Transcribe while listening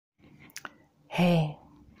Hey,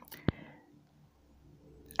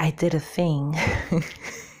 I did a thing.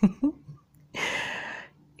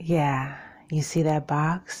 Yeah, you see that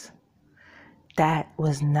box? That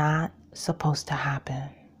was not supposed to happen,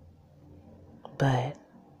 but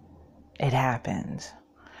it happened.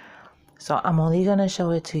 So I'm only gonna show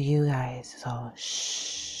it to you guys, so shh.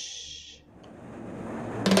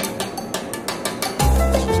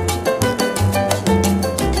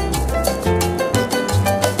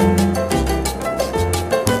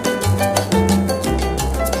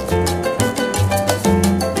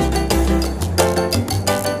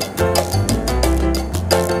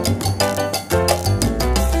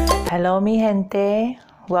 Hello, mi gente.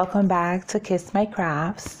 Welcome back to Kiss My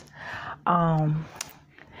Crafts.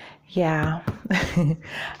 Yeah,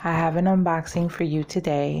 I have an unboxing for you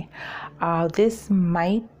today. This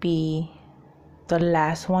might be the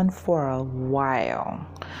last one for a while.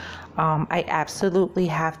 I absolutely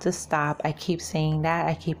have to stop. I keep saying that.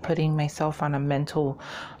 I keep putting myself on a mental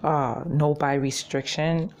no buy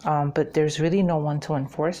restriction. But there's really no one to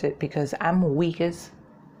enforce it because I'm weak as...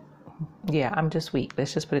 Yeah, I'm just weak.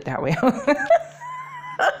 Let's just put it that way.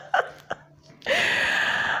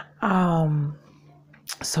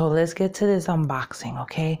 So let's get to this unboxing,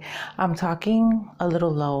 okay? I'm talking a little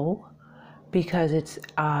low because it's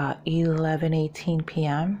 11:18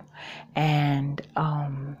 p.m. and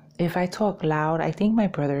if I talk loud, I think my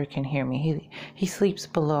brother can hear me. He sleeps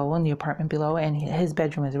below in the apartment below, and his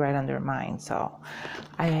bedroom is right under mine. So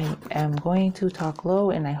I am going to talk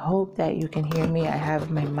low, and I hope that you can hear me. I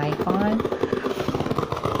have my mic on.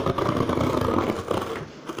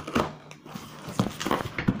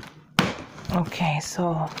 Okay,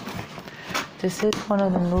 so this is one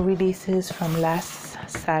of the new releases from last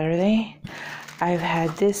Saturday. I've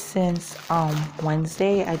had this since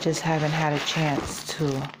Wednesday. I just haven't had a chance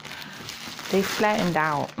to... They flattened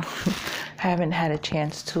out. Haven't had a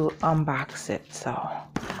chance to unbox it, so...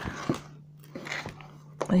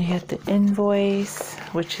 You get the invoice,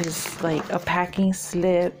 which is like a packing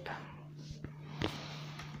slip.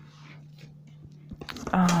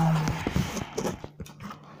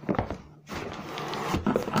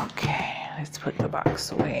 Okay, let's put the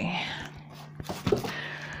box away.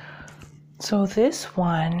 So this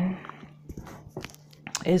one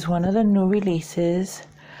is one of the new releases.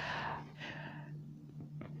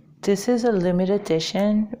 This is a limited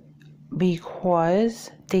edition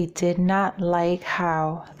because they did not like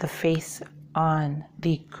how the face on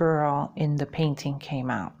the girl in the painting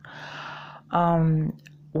came out.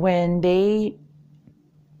 When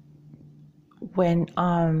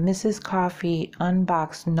Mrs. Coffee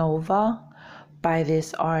unboxed Nova by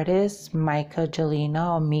this artist, Mika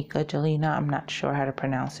Jelena, or Mika Jelena, I'm not sure how to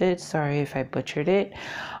pronounce it. Sorry if I butchered it.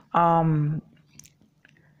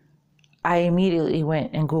 I immediately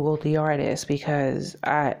went and Googled the artist because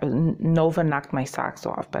Nova knocked my socks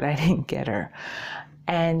off, but I didn't get her.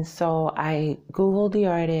 And so I Googled the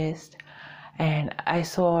artist, and I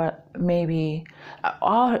saw maybe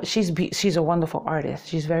she's a wonderful artist.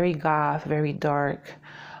 She's very goth, very dark.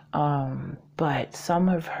 But some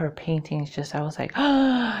of her paintings just, I was like,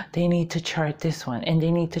 they need to chart this one, and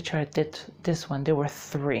they need to chart this one. There were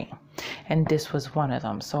 3, and this was one of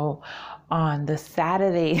them. So on the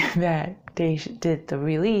Saturday that they did the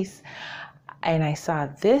release, and I saw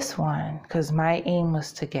this one, because my aim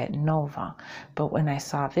was to get Nova, but when I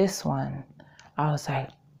saw this one, I was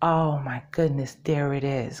like, oh my goodness, there it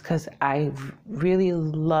is. Because I really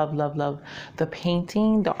love the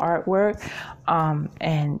painting, the artwork.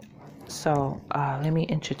 And so let me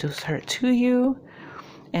introduce her to you.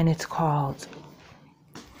 And it's called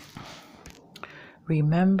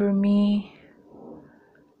Remember Me.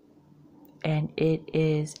 And it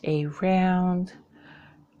is a round,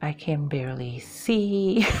 I can barely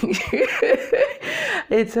see.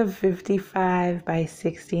 It's a 55 by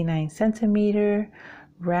 69 centimeter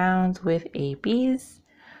round with ABs.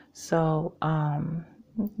 So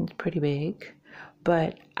it's pretty big.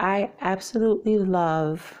 But I absolutely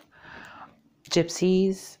love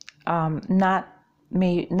gypsies. Not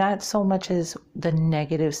so much as the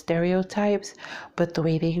negative stereotypes, but the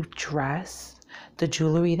way they dress, the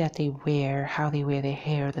jewelry that they wear, how they wear their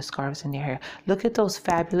hair, the scarves in their hair. Look at those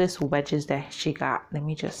fabulous wedges that she got. Let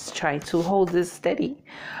me just try to hold this steady.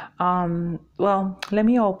 Well, let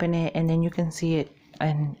me open it and then you can see it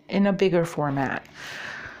in a bigger format.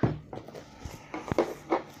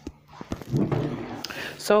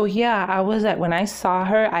 So yeah, when I saw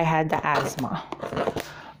her, I had the asthma.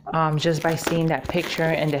 Just by seeing that picture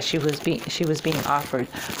and that she was being offered.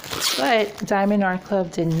 But Diamond Art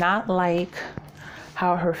Club did not like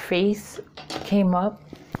how her face came up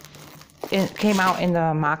it came out in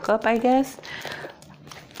the mock-up, I guess.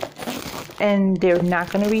 And they're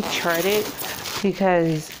not going to rechart it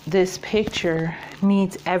because this picture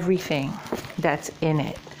needs everything that's in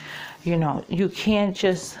it. You know, you can't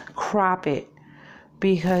just crop it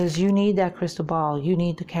because you need that crystal ball. You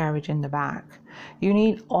need the carriage in the back. You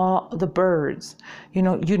need all the birds. You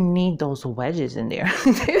know, you need those wedges in there.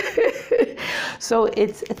 So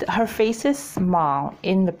her face is small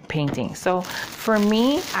in the painting. So for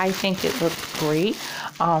me, I think it looked great.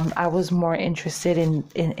 I was more interested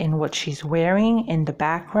in what she's wearing in the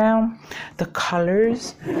background, the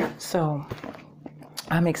colors. So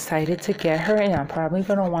I'm excited to get her, and I'm probably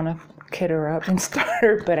going to want to kit her up and start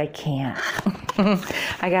her, but I can't.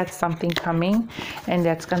 I got something coming, and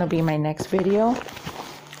that's going to be my next video.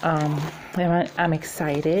 I'm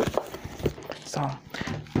excited. So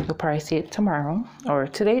you'll probably see it tomorrow, or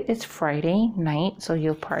today it's Friday night, so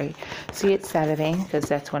you'll probably see it Saturday because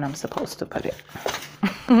that's when I'm supposed to put it.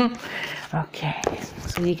 Okay,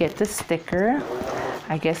 so you get the sticker.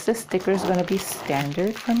 I guess the sticker is going to be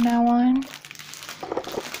standard from now on.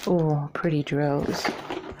 Oh, pretty drills.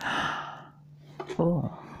 Oh,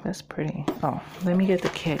 that's pretty. Oh, let me get the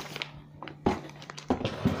kit.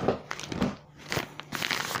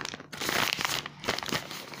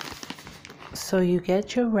 So you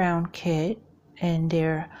get your round kit, and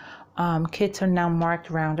their kits are now marked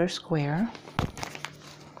round or square.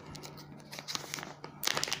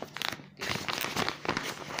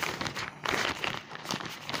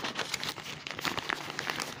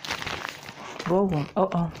 Whoa,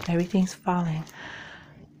 oh, everything's falling.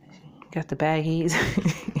 Got the baggies.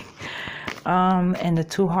 And the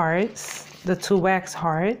two hearts, the two wax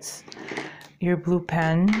hearts, your blue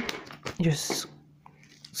pen, your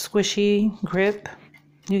squishy grip.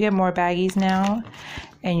 You get more baggies now,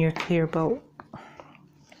 and your clear boat.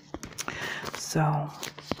 So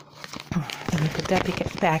let me put that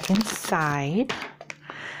back inside.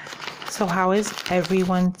 So how is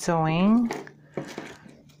everyone doing?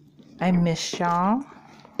 I miss y'all.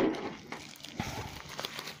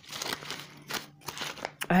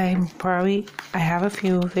 I have a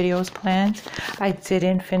few videos planned. I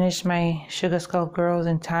didn't finish my Sugar Skull Girls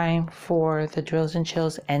in time for the Drills and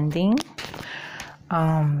Chills ending.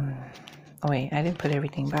 Oh wait, I didn't put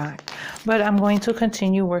everything back. But I'm going to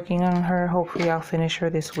continue working on her. Hopefully I'll finish her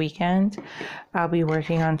this weekend. I'll be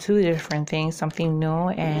working on two different things, something new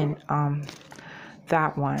and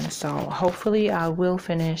that one. So hopefully I will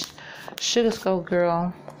finish Sugar Skull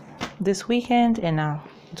Girl this weekend, and I'll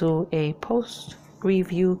do a post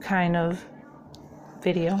review kind of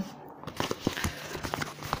video.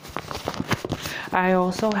 I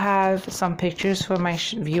also have some pictures for my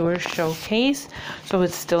viewer showcase, so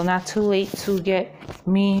it's still not too late to get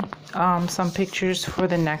me some pictures for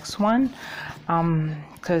the next one,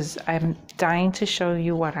 because I'm dying to show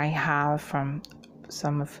you what I have from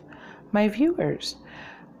some of my viewers.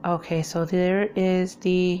 Okay, so there is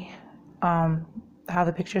the how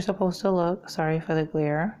the picture is supposed to look. Sorry for the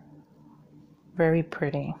glare. Very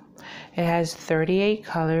pretty. It has 38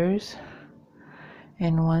 colors,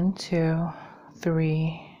 and 1, 2,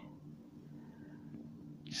 3.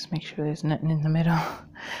 Just make sure there's nothing in the middle.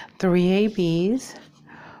 3 ABs.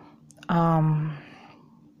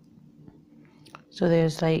 So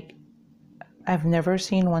there's like, I've never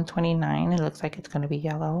seen 129. It looks like it's going to be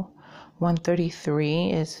yellow.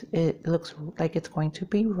 133 it looks like it's going to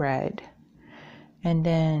be red. And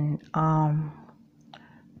then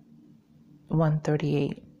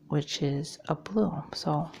 138, which is a blue.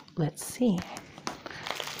 So let's see.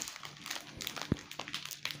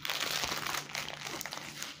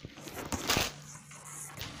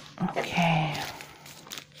 Okay,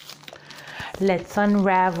 let's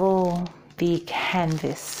unravel the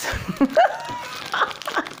canvas.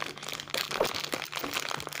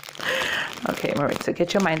 Okay, Maritza,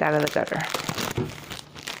 get your mind out of the gutter.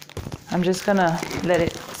 I'm just gonna let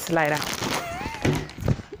it slide out.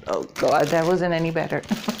 Oh God, that wasn't any better.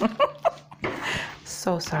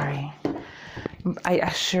 So sorry. I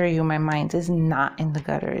assure you, my mind is not in the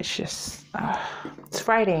gutter. It's just, it's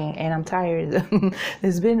Friday and I'm tired.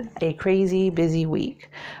 It's been a crazy busy week.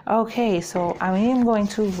 Okay, so I am going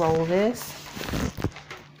to roll this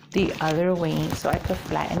the other way so I could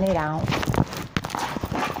flatten it out.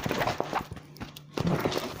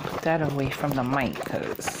 Put that away from the mic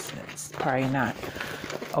because it's probably not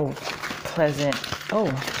pleasant.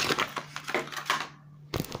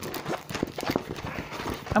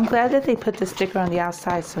 I'm glad that they put the sticker on the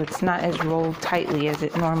outside so it's not as rolled tightly as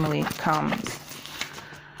it normally comes.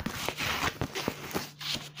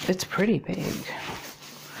 It's pretty big,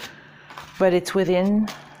 but it's within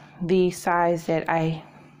the size that I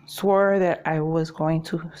swore that I was going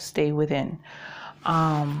to stay within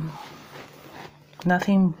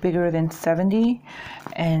nothing bigger than 70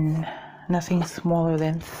 and nothing smaller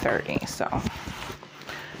than 30. So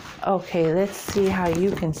okay, let's see how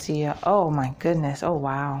you can see it. Oh my goodness. Oh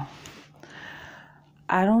wow.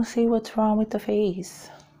 I don't see what's wrong with the face.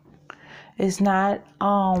 It's not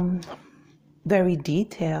very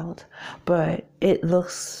detailed, but it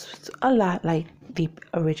looks a lot like the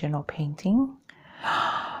original painting.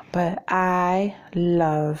 But I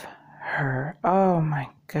love her. Oh my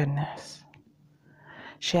goodness.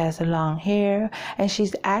 She has the long hair, and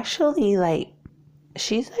she's actually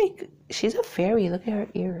she's a fairy. Look at her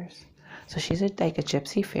ears. So she's like a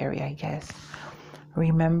gypsy fairy, I guess.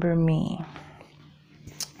 Remember me.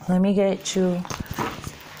 Let me get you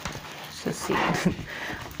to see.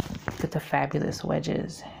 Look at the fabulous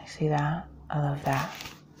wedges. See that? I love that.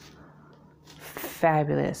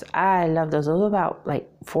 Fabulous. I love those. Those are about like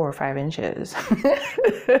 4 or 5 inches.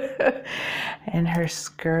 And her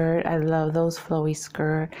skirt, I love those flowy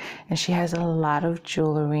skirt. And she has a lot of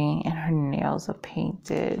jewelry, and her nails are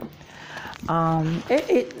painted. It a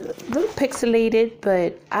little pixelated,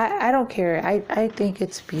 but I don't care. I think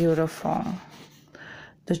it's beautiful.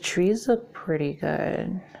 The trees look pretty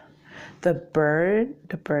good. The bird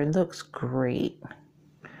looks great.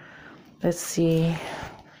 Let's see.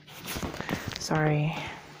 Sorry.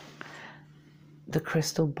 The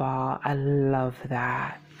crystal ball, I love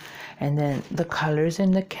that. And then the colors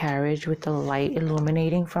in the carriage with the light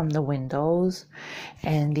illuminating from the windows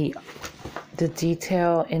and the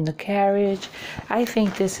detail in the carriage. I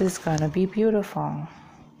think this is gonna be beautiful.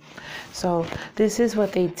 So this is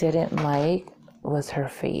what they didn't like, was her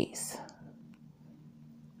face.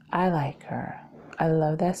 I like her. I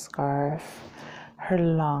love that scarf, her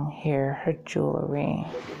long hair, her jewelry.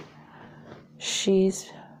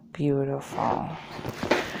 She's beautiful.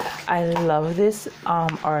 I love this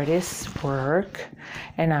artist's work,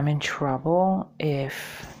 and I'm in trouble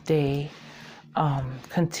if they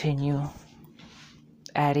continue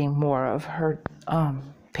adding more of her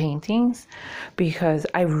paintings, because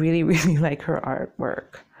I really, really like her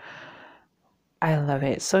artwork. I love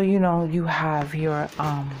it. So, you know, you have your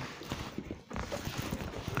I'm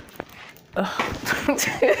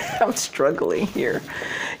struggling here.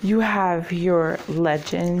 You have your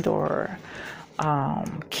legend or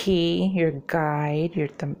key, your guide,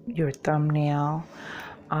 your thumbnail.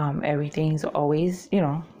 Everything's always, you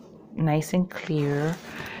know, nice and clear.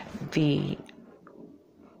 The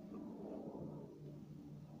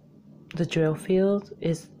drill field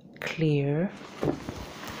is clear.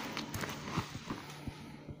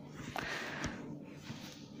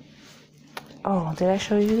 Oh, did I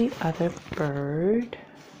show you the other bird?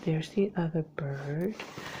 There's the other bird.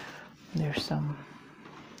 There's some,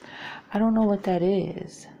 I don't know what that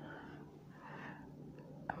is.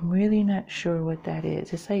 I'm really not sure what that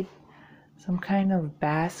is. It's like some kind of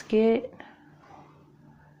basket.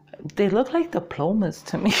 They look like diplomas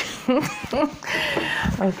to me.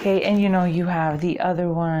 Okay, and you know, you have the other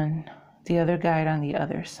one, the other guide on the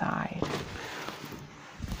other side.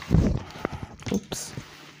 Oops.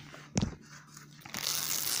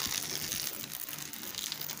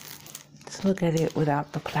 Let's look at it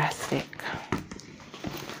without the plastic.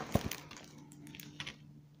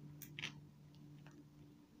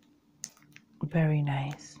 Very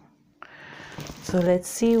nice. So let's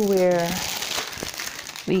see where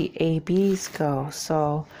the ABs go.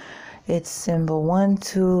 So it's symbol 1,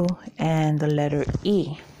 2, and the letter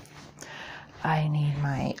E. I need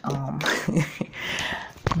my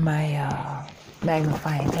my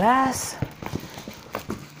magnifying glass.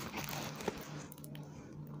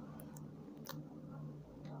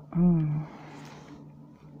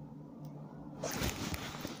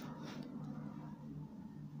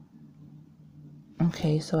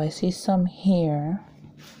 Okay, so I see some here.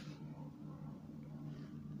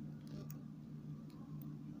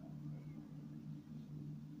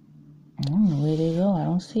 Where'd they go? I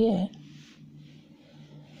don't see it.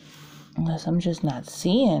 Unless I'm just not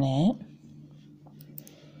seeing it,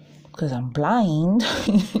 because I'm blind.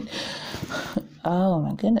 Oh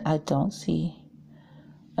my goodness, I don't see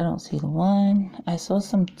the 1. I saw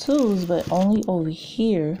some 2s, but only over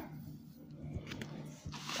here.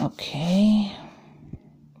 Okay.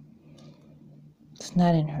 It's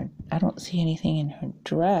not in her, I don't see anything in her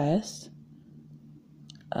dress.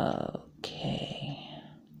 Okay.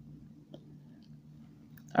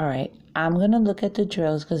 All right, I'm gonna look at the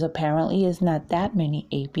drills, because apparently it's not that many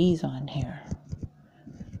ABs on here.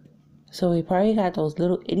 So we probably got those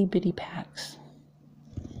little itty bitty packs.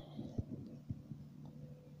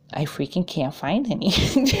 I freaking can't find any.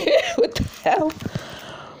 What the hell?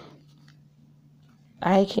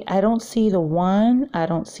 I don't see the 1. I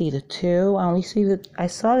don't see the 2. I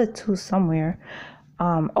saw the 2 somewhere.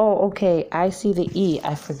 Oh, okay. I see the E.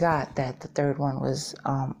 I forgot that the third one was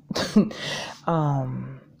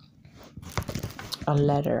a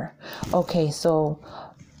letter. Okay, so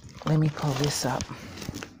let me pull this up.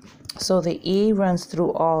 So the E runs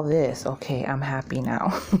through all this. Okay, I'm happy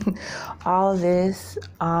now. All this.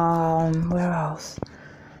 Where else?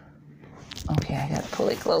 Okay, I gotta pull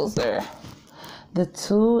it closer. The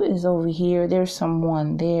 2 is over here. There's some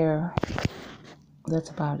 1 there. That's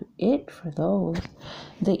about it for those.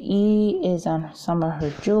 The E is on some of her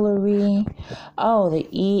jewelry. Oh, the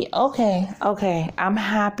E. Okay. I'm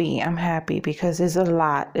happy because there's a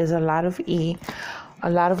lot. There's a lot of E. A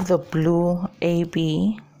lot of the blue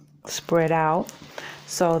AB spread out.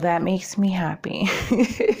 So that makes me happy.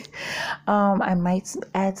 I might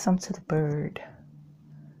add some to the bird.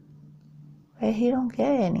 But he don't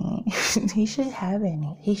get any. He should have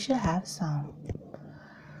any. He should have some.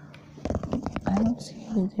 I don't see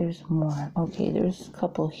if there's more. Okay, there's a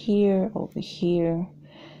couple here, over here.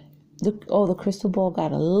 The crystal ball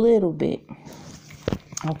got a little bit.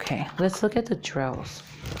 Okay, let's look at the drills.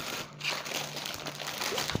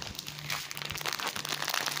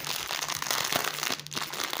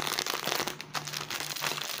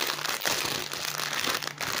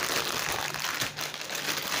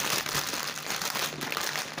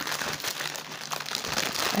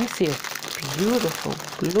 I see a beautiful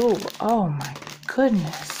blue. Oh my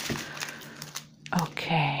goodness.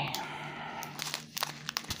 Okay.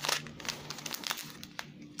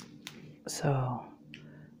 So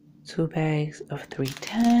 2 bags of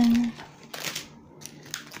 310.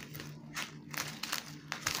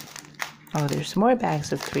 Oh, there's more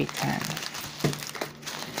bags of 310.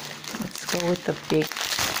 Let's go with the big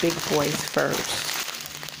boys first.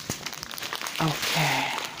 Okay.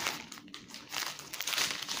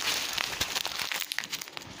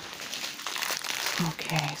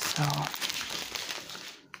 Okay, so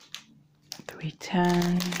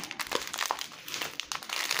 310.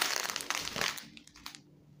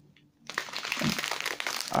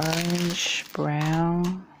 Orange,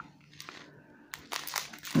 brown,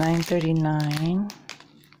 939.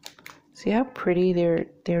 See how pretty their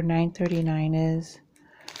 939 is?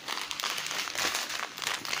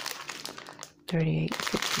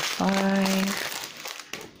 3865.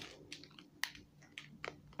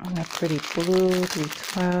 And a pretty blue,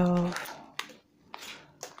 312.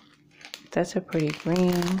 That's a pretty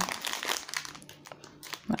green. I'm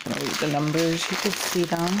not gonna read the numbers, you can see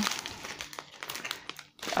them.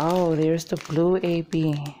 Oh, there's the blue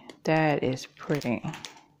AB. That is pretty.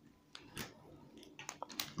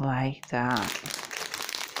 Like that.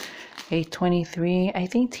 823. I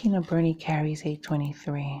think Tina Burney carries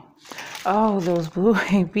 823. Oh, those blue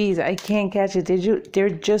ABs. I can't catch it. They're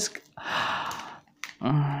just...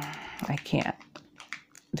 I can't.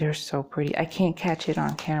 They're so pretty. I can't catch it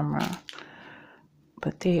on camera.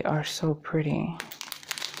 But they are so pretty.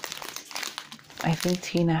 I think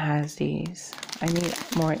Tina has these. I need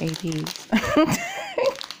more ABs.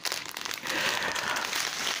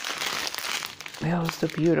 That was the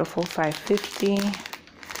beautiful 550.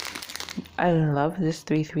 I love this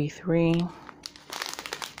 333.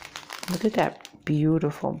 Look at that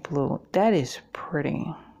beautiful blue. That is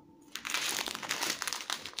pretty.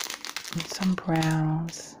 And some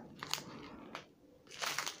browns.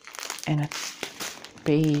 And a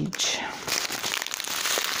beige.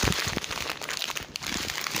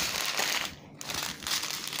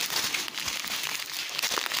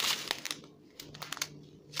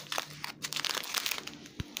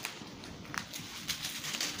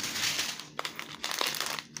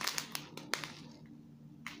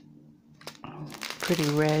 Pretty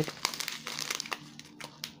red.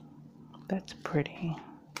 That's pretty.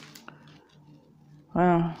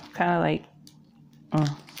 Well, kind of like,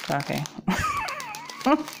 okay.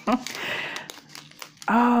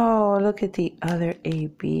 Oh, look at the other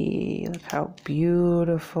AB. Look how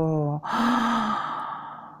beautiful.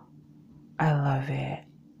 I love it.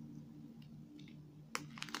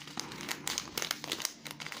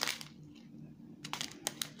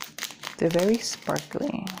 They're very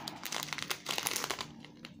sparkly.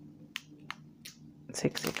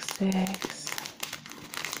 666.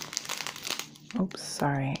 Oops,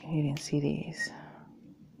 sorry, you didn't see these.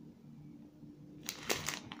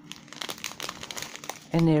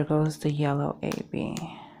 And there goes the yellow AB.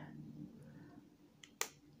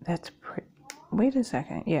 That's pretty. Wait a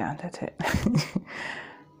second. Yeah, that's it.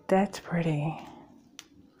 That's pretty.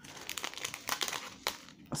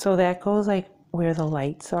 So that goes like where the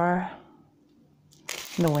lights are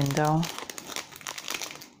in the window.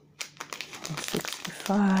 65.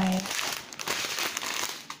 155.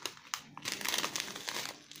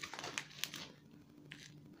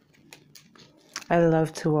 I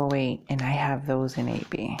love 208, and I have those in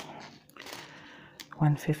 8B.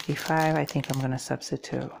 155, I think I'm going to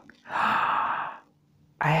substitute.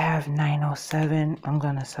 I have 907, I'm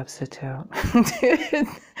going to substitute.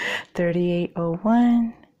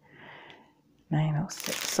 3801,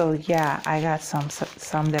 906. So yeah, I got some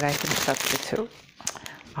that I can substitute.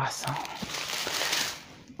 Awesome.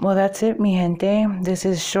 Well, that's it, mi gente. This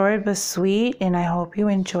is short but sweet, and I hope you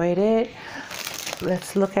enjoyed it.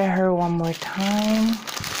 Let's look at her one more time.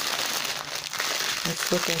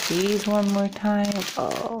 Let's look at these one more time.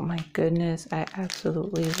 Oh my goodness, I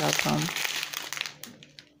absolutely love them.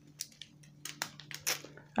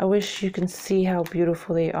 I wish you can see how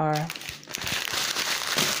beautiful they are.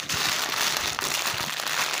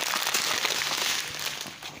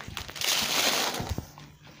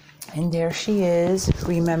 And there she is,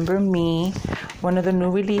 Remember Me, one of the new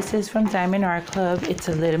releases from Diamond Art Club. It's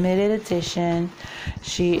a limited edition.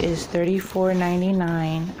 She is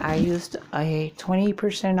 $34.99. I used a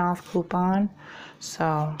 20% off coupon,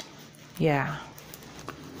 so yeah,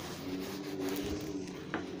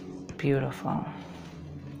 beautiful.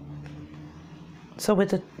 So with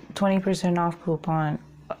the 20% off coupon,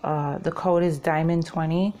 the code is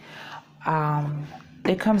Diamond20.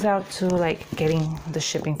 It comes out to like getting the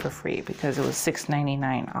shipping for free because it was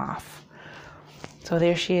 $6.99 off. So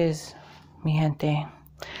there she is, mi gente.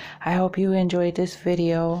 I hope you enjoyed this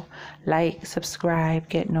video. Like, subscribe,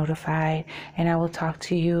 get notified, and I will talk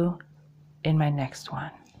to you in my next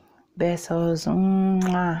one. Besos.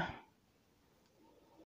 Mwah.